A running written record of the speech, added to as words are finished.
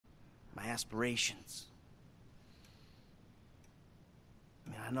my aspirations. I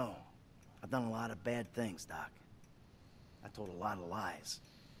mean, I know. I've done a lot of bad things, Doc. I told a lot of lies.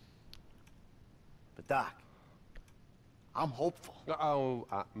 But, Doc, I'm hopeful.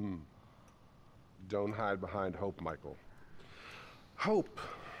 Don't hide behind hope, Michael. Hope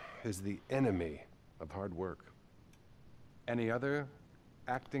is the enemy of hard work. Any other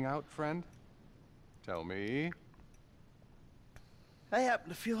acting out, friend? Tell me. I happen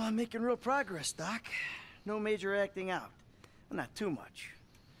to feel I'm making real progress, Doc. No major acting out. Well, not too much.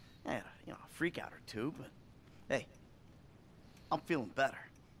 I had a freak out or two, but hey, I'm feeling better.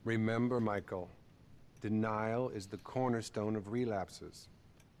 Remember, Michael, denial is the cornerstone of relapses.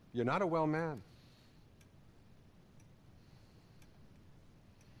 You're not a well man.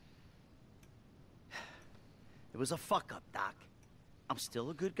 It was a fuck-up, Doc. I'm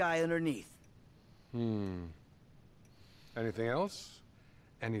still a good guy underneath. Anything else?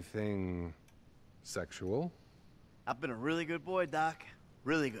 Anything sexual? I've been a really good boy, Doc.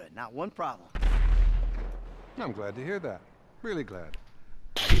 Really good. Not one problem. I'm glad to hear that. Really glad.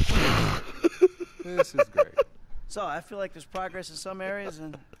 This is great. So, I feel like there's progress in some areas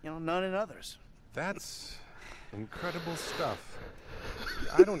and, none in others. That's incredible stuff.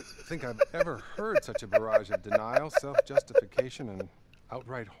 I don't think I've ever heard such a barrage of denial, self-justification, and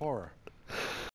outright horror.